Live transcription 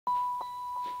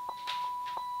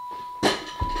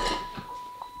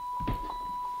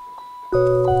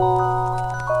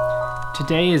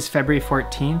Today is February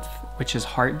 14th, which is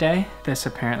Heart Day. This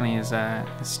apparently is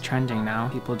trending now.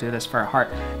 People do this for a heart.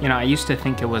 You know, I used to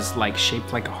think it was like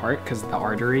shaped like a heart because the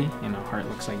artery, you know, heart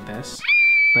looks like this,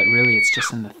 but really it's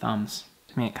just in the thumbs.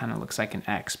 To me, it kind of looks like an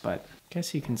X, but I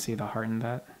guess you can see the heart in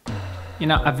that. You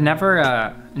know, I've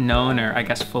never known or I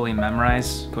guess fully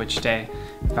memorized which day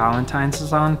Valentines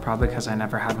is on, probably because I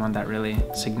never had one that really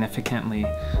significantly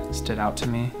stood out to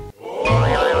me.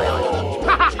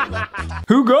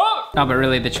 Who got? No, but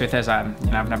really the truth is, I've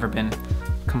never been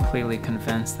completely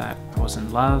convinced that I was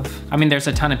in love. I mean, there's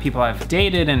a ton of people I've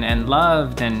dated and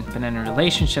loved and been in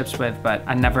relationships with, but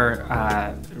I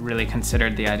never really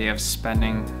considered the idea of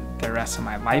spending the rest of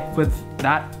my life with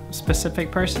that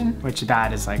specific person, which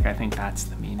that is like, I think that's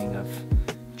the meaning of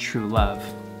true love.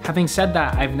 Having said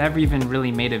that, I've never even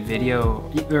really made a video,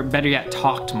 or better yet,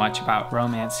 talked much about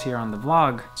romance here on the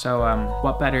vlog. So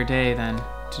what better day than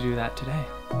to do that today?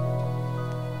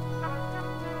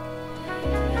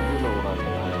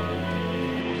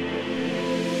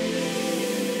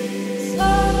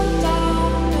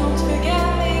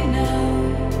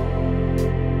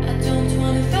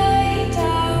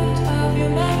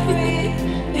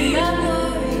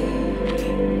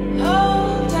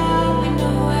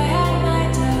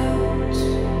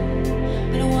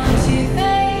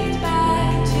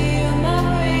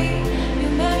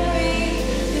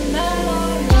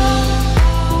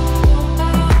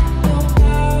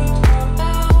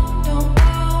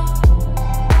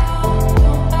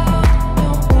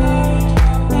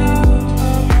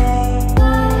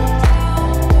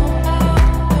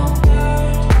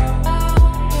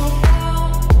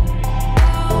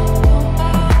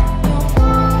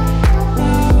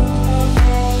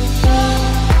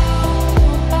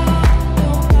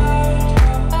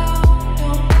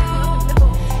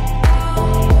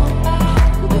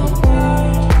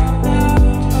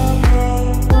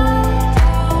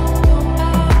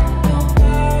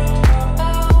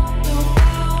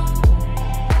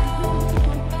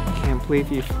 I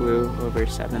believe you flew over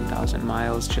 7,000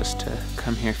 miles just to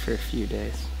come here for a few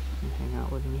days and hang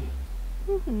out with me.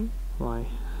 Mm-hmm. Why?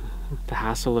 The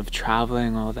hassle of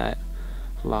traveling, all that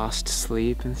lost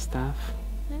sleep and stuff.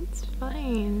 It's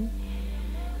fine.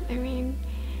 I mean,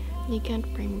 you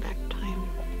can't bring back time.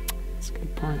 That's a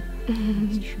good point.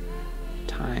 That's true.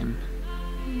 Time.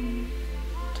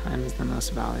 Time is the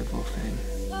most valuable thing.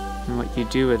 And what you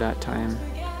do with that time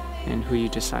and who you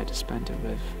decide to spend it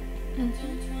with.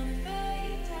 Mm-hmm.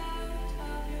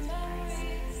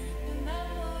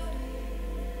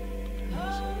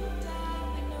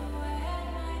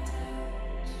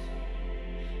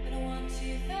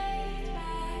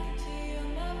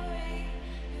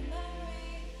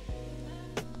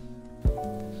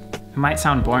 It might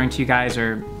sound boring to you guys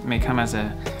or may come as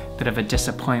a bit of a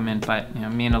disappointment, but you know,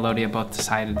 me and Alodia both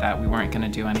decided that we weren't going to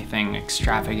do anything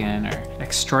extravagant or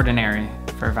extraordinary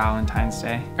for Valentine's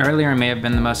Day. Earlier may have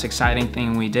been the most exciting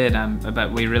thing we did,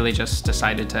 but we really just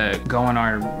decided to go on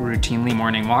our routinely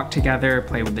morning walk together,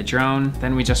 play with the drone.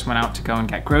 Then we just went out to go and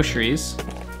get groceries.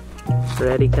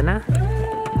 Ready ka na?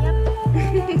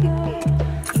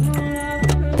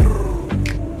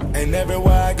 And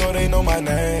everywhere I go, they know my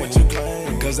name. What you claim?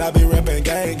 Cause I be rapping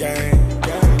gang, gang.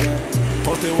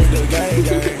 Posted with the gang,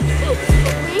 gang.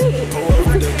 Pull up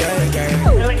with the gang, gang.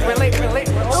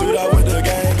 Shoot out with the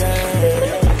gang,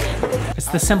 gang. It's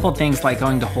the simple things like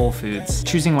going to Whole Foods,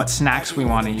 choosing what snacks we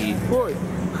want to eat.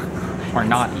 Or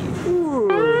not eat.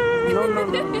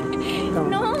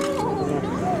 No.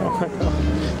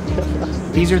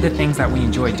 These are the things that we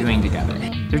enjoy doing together.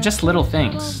 They're just little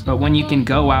things, but when you can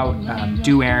go out,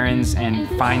 do errands, and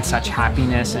find such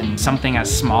happiness in something as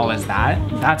small as that,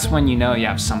 that's when you know you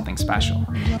have something special.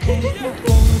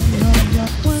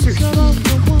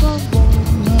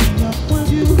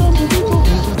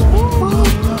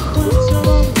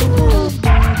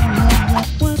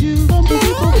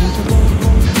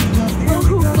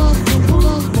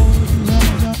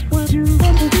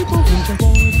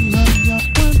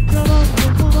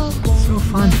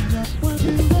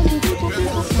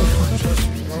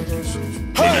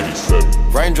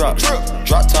 Raindrops,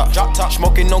 drop top,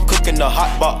 smoking, no cooking, the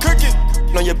hot pot. Cooking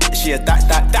on your bitch, yeah, that.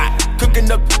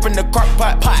 Cooking up in the crock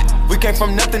pot. We came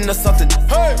from nothing to something.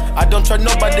 Hey, I don't trust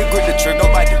nobody, grip the trigger.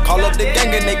 Nobody call up the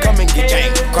gang and they come and get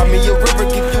gang. Cry me a river,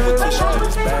 give you a tissue.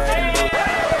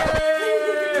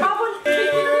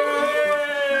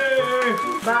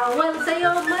 Bawal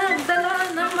sa'yo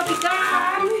magdala ng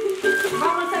mabigat.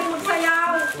 Bawal sa'yo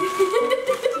magsayaw.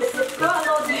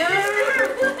 Alodia.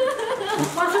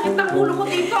 Masakit ang ulo ko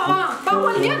dito, ah.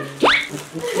 Bawal yan.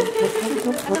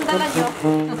 Anong dala nyo?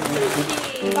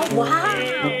 Oh, wow.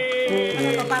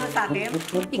 sa akin?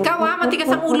 Ikaw matigas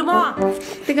ang ulo mo.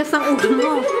 Tigas ang ulo mo.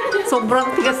 Sobrang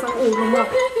tigas ang ulo mo.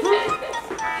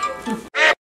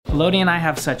 Alodia and I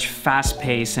have such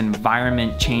fast-paced,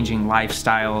 environment-changing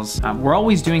lifestyles. We're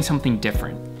always doing something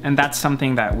different. And that's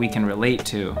something that we can relate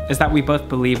to, is that we both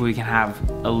believe we can have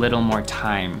a little more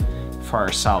time for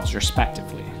ourselves,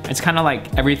 respectively. It's kind of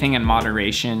like everything in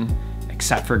moderation,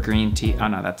 except for green tea. Oh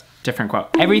no, that's a different quote.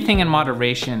 Everything in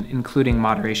moderation, including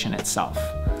moderation itself.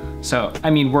 So, I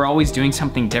mean, we're always doing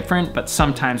something different, but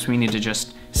sometimes we need to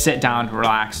just sit down,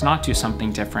 relax, not do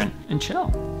something different, and chill.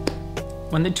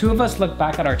 When the two of us look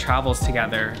back at our travels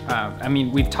together, I mean,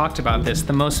 we've talked about this,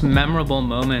 the most memorable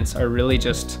moments are really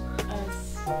just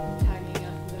Us hanging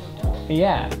out in the hotel.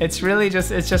 yeah, it's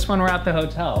just when we're at the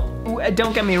hotel.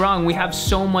 Don't get me wrong, we have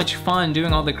so much fun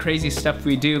doing all the crazy stuff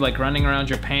we do, like running around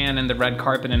Japan and the red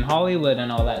carpet in Hollywood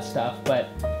and all that stuff, but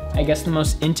I guess the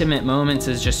most intimate moments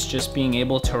is just being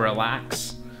able to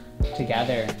relax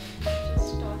together.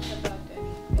 Just talk about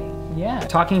anything. Yeah,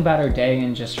 talking about our day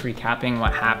and just recapping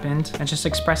what happened and just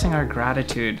expressing our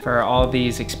gratitude for all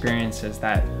these experiences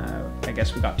that I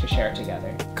guess we got to share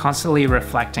together. Constantly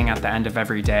reflecting at the end of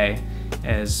every day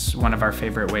is one of our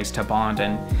favorite ways to bond,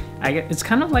 and it's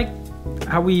kind of like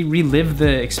how we relive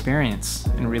the experience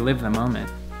and relive the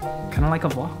moment. Kind of like a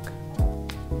vlog.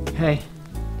 Hey,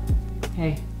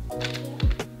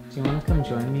 do you want to come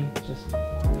join me just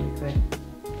really quick?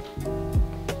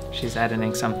 She's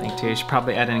editing something too. She's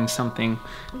probably editing something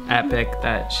epic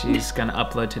that she's gonna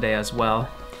upload today as well.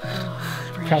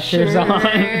 Pressure's on.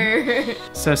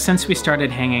 So since we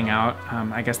started hanging out,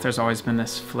 I guess there's always been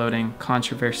this floating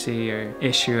controversy or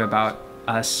issue about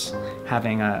us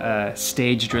having a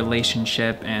staged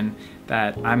relationship and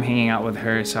that I'm hanging out with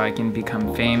her so I can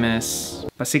become famous.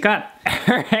 Basikat,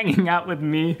 her hanging out with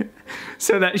me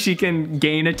so that she can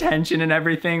gain attention and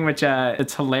everything, which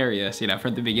it's hilarious, you know,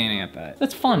 from the beginning of that.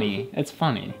 It's funny, it's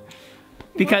funny.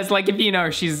 Because like, if you know,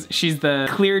 she's the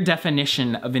clear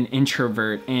definition of an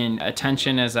introvert, and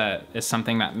attention is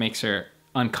something that makes her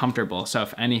uncomfortable. So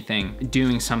if anything,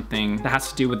 doing something that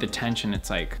has to do with attention, it's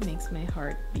like Makes my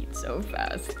heart beat so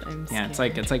fast. I'm yeah,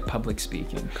 scared. it's like public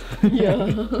speaking.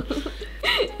 Yeah.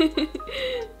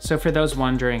 So for those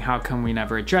wondering how come we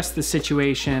never addressed the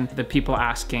situation, the people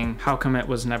asking how come it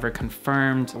was never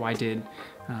confirmed, why did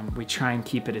we try and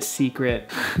keep it a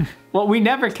secret? Well, we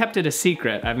never kept it a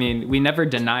secret. I mean, we never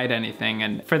denied anything,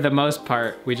 and for the most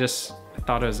part, we just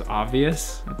thought it was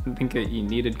obvious. I didn't think that you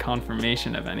needed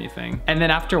confirmation of anything. And then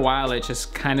after a while, it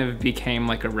just kind of became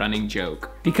like a running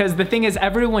joke. Because the thing is,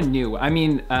 everyone knew. I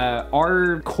mean,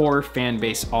 our core fan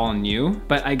base all knew,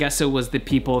 but I guess it was the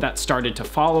people that started to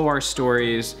follow our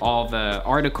stories, all the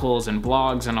articles and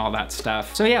blogs and all that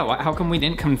stuff. So yeah, how come we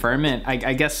didn't confirm it?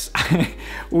 I guess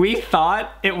we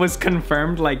thought it was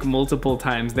confirmed like multiple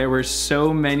times. There were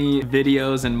so many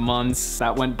videos and months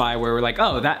that went by where we're like,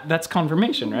 oh, that's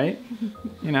confirmation, right?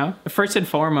 You know? First and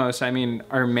foremost, I mean,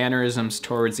 our mannerisms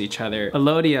towards each other.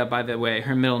 Alodia, by the way,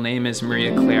 her middle name is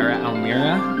Maria Clara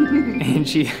Almira, and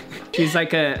she's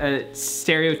like a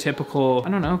stereotypical, I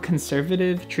don't know,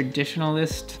 conservative,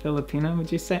 traditionalist Filipino,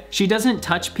 would you say? She doesn't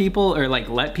touch people or like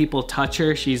let people touch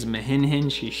her. She's mahinhin,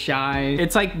 she's shy.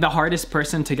 It's like the hardest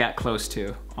person to get close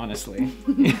to, honestly.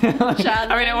 I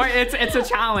mean, it's a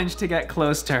challenge to get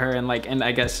close to her and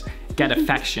I guess get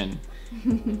affection.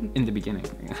 In the beginning.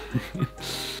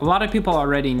 A lot of people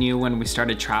already knew when we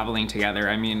started traveling together.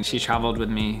 I mean, she traveled with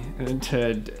me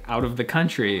to out of the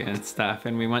country and stuff,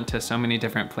 and we went to so many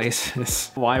different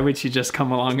places. Why would she just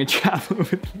come along and travel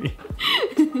with me?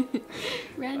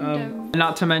 Random.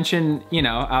 Not to mention, you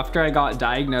know, after I got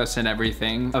diagnosed and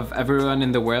everything, of everyone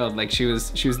in the world, like she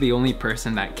was the only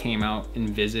person that came out and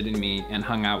visited me and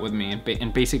hung out with me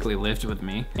and basically lived with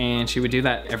me. And she would do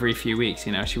that every few weeks,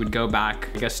 you know. She would go back,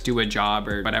 I guess, do a job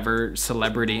or whatever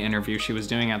celebrity interview she was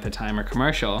doing at the time or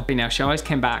commercial. You know, she always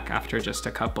came back after just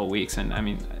a couple weeks, and I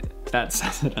mean, that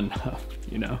says it enough,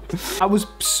 you know? I was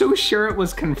so sure it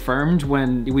was confirmed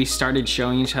when we started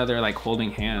showing each other like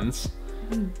holding hands.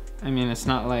 I mean, it's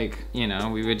not like, you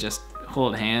know, we would just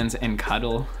hold hands and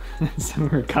cuddle. So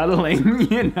we're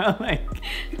cuddling, you know, like.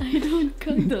 I don't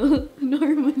cuddle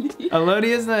normally.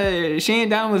 Alodia's she ain't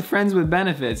down with friends with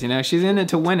benefits, you know? She's in it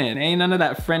to win it. Ain't none of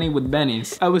that friendly with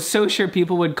bennies. I was so sure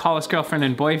people would call us girlfriend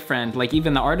and boyfriend, like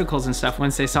even the articles and stuff,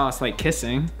 once they saw us like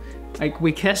kissing. Like,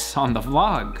 we kiss on the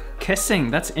vlog. Kissing,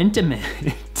 that's intimate.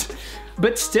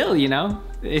 But still, you know,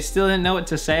 They still didn't know what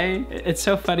to say. It's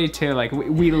so funny too. Like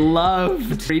we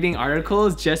loved reading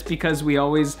articles just because we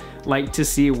always like to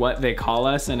see what they call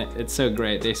us, and it's so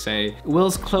great. They say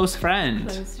Will's close friend,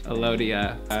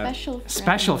 Alodia. Special friend.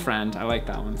 Special friend. I like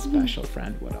that one. Special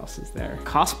friend. What else is there?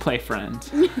 Cosplay friend.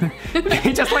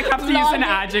 They just like have to use an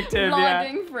adjective.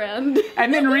 Vlogging friend.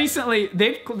 And then recently,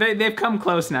 they've come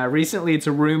close now. Recently, it's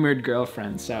a rumored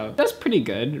girlfriend. So that's pretty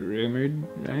good.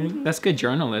 Rumored, right? That's good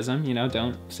journalism. You know,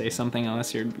 don't say something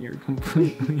unless you're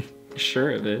completely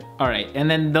sure of it. All right, and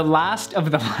then the last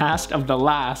of the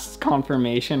last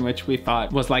confirmation, which we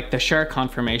thought was like the sure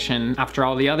confirmation after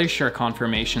all the other sure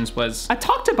confirmations, was I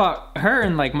talked about her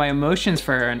and like my emotions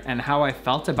for her and how I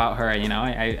felt about her. You know,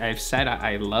 I've said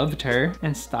I loved her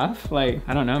and stuff. Like,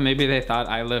 I don't know, maybe they thought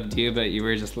I loved you, but you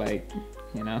were just like,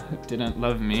 you know, didn't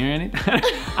love me or anything.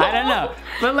 I don't know.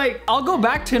 But like, I'll go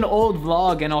back to an old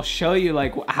vlog and I'll show you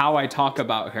like how I talk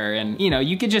about her, and you know,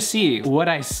 you could just see what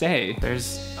I say.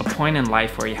 There's a point in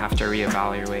life where you have to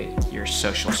reevaluate your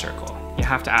social circle. You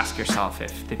have to ask yourself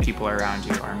if the people around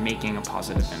you are making a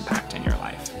positive impact in your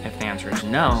life. If the answer is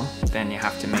no, then you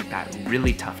have to make that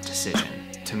really tough decision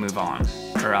to move on,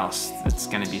 or else it's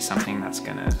gonna be something that's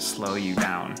gonna slow you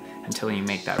down until you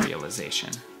make that realization.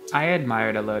 I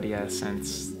admired Alodia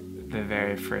since the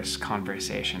very first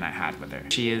conversation I had with her.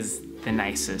 She is the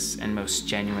nicest and most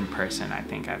genuine person I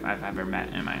think I've ever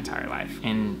met in my entire life.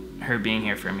 And her being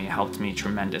here for me helped me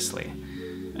tremendously.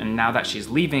 And now that she's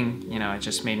leaving, you know, it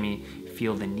just made me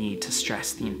feel the need to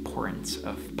stress the importance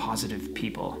of positive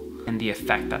people and the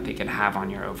effect that they can have on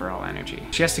your overall energy.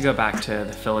 She has to go back to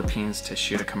the Philippines to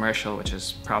shoot a commercial, which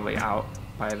is probably out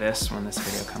by when this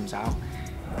video comes out.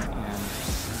 And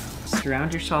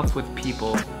surround yourself with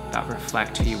people that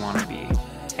reflect who you want to be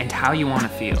and how you want to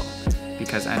feel,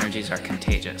 because energies are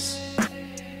contagious.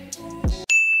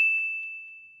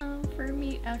 For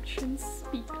me, actions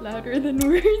speak louder than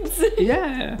words.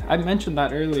 Yeah, I mentioned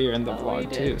that earlier in the vlog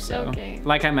did. too. So, okay.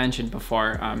 Like I mentioned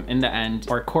before, in the end,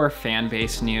 our core fan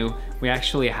base knew we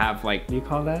actually have like, what do you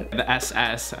call that? The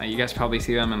SS. You guys probably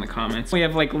see them in the comments. We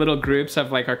have like little groups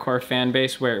of like our core fan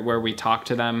base where we talk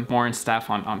to them more and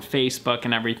stuff on Facebook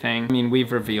and everything. I mean,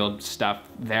 we've revealed stuff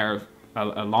there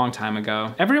a long time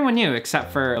ago. Everyone knew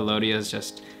except for Alodia's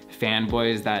just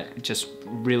fanboys that just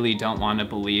really don't want to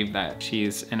believe that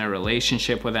she's in a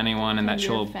relationship with anyone and that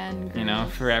she'll, you know,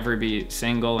 forever be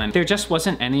single. And there just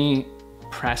wasn't any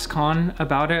press con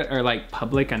about it or like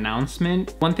public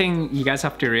announcement. One thing you guys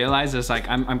have to realize is like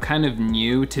I'm kind of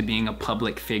new to being a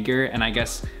public figure, and I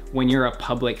guess when you're a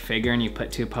public figure and you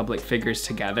put two public figures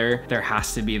together, there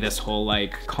has to be this whole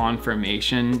like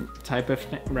confirmation type of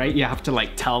thing, right? You have to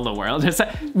like tell the world. It's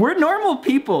like, we're normal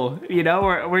people, you know,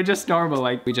 we're just normal.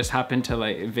 Like we just happen to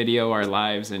like video our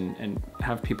lives and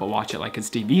have people watch it like it's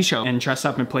a TV show and dress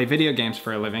up and play video games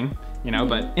for a living, you know,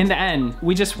 but in the end,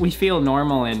 we feel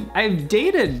normal. And I've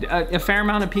dated a fair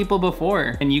amount of people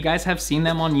before, and you guys have seen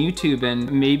them on YouTube,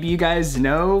 and maybe you guys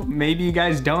know, maybe you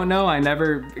guys don't know. I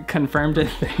never confirmed it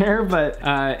there, but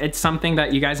it's something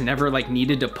that you guys never like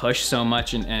needed to push so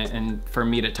much and for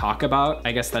me to talk about.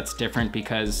 I guess that's different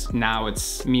because now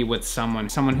it's me with someone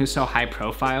who's so high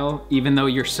profile, even though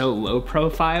you're so low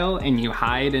profile and you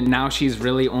hide, and now she's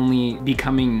really only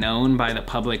becoming known by the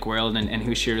public world and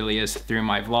who she really is through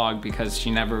my vlog, because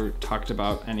she never talked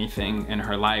about anything in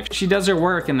her life. She does her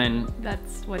work and then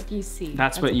that's what you see.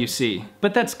 That's what you see.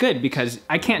 But that's good, because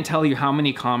I can't tell you how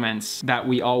many comments that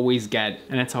we always get,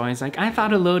 and it's always like, I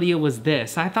thought Alodia was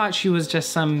this. I thought she was just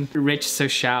some rich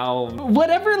social,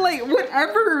 whatever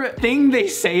thing they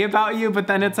say about you, but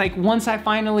then it's like, once I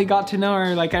finally got to know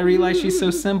her, like I realized she's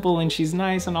so simple and she's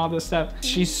nice and all this stuff.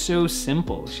 She's so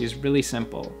simple. She's really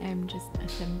simple. I'm just a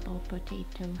simple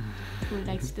potato who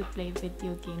likes to play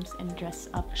video games and dress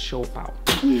up. Show pow.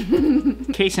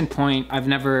 Case in point, I've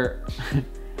never,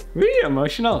 really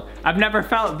emotional. I've never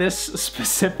felt this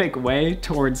specific way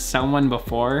towards someone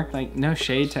before. Like, no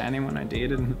shade to anyone I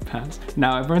dated in the past.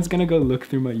 Now everyone's gonna go look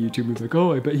through my YouTube and be like,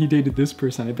 oh, I bet he dated this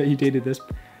person. I bet he dated this.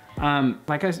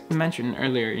 Like I mentioned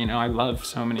earlier, you know, I love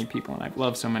so many people and I've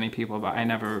loved so many people, but I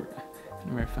never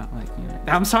felt like, you know.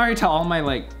 I'm sorry to all my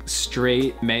like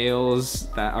straight males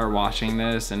that are watching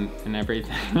this and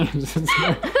everything.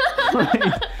 Like,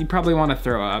 you probably want to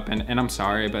throw up, and I'm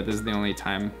sorry, but this is the only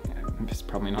time. It's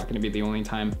probably not going to be the only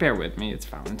time. Bear with me. It's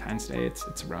Valentine's Day.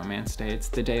 It's Romance Day. It's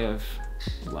the day of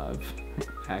love,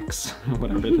 X,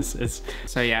 whatever this is.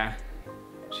 So yeah,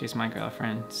 she's my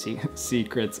girlfriend.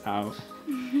 Secrets out.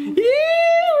 Yeah,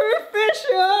 we're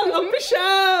official.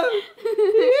 Official.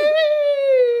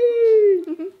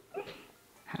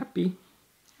 Happy.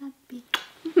 Happy.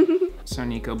 So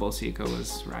Nico Bolsico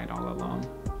was right all along.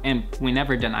 And we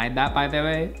never denied that, by the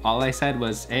way. All I said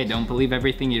was, hey, don't believe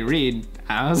everything you read.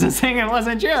 I wasn't saying it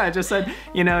wasn't true. I just said,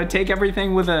 you know, take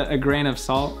everything with a grain of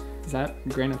salt. Is that a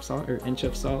grain of salt or inch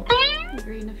of salt? A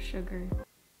grain of sugar.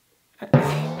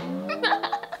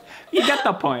 You get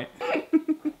the point.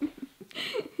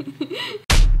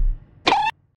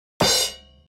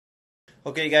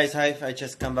 Okay guys, hi, I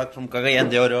just come back from Cagayan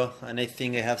de Oro and I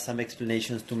think I have some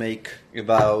explanations to make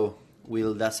about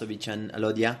Will Dasovich and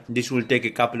Alodia. This will take a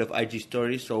couple of IG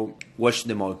stories, so watch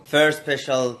them all. First,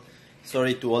 special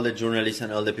sorry to all the journalists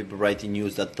and all the people writing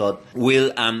news that thought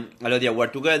Will and Alodia were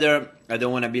together. I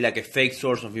don't want to be like a fake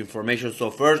source of information,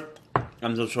 so first,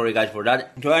 I'm so sorry guys for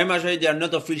that. So I must say they are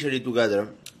not officially together.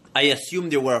 I assume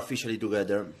they were officially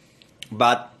together,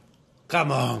 but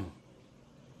come on.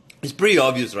 It's pretty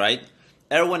obvious, right?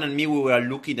 Erwan and me, we were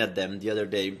looking at them the other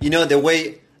day. You know, the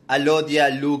way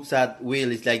Alodia looks at Will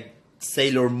is like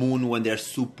Sailor Moon when they're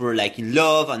super like in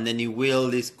love, and then Will,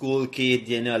 this cool kid,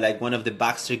 you know, like one of the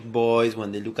Backstreet Boys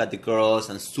when they look at the girls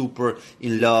and super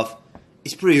in love.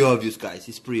 It's pretty obvious, guys.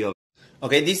 It's pretty obvious.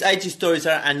 Okay, these IG stories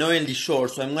are annoyingly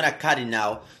short, so I'm gonna cut it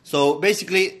now. So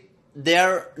basically,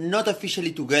 they're not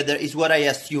officially together, is what I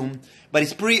assume. But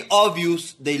it's pretty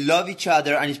obvious they love each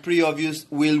other, and it's pretty obvious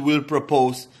will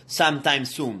propose sometime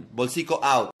soon. Bolsico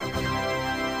out.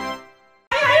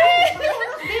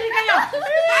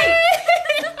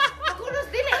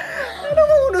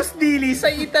 Unos dilis.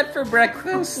 I eat that for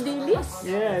breakfast. Dilis?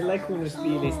 Yeah, I like unos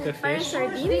dilis, the Parang fish.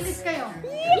 sardines? Dilis kayo.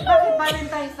 Bakit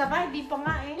Valentines na ba? Hindi pa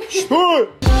nga eh.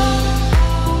 Sure!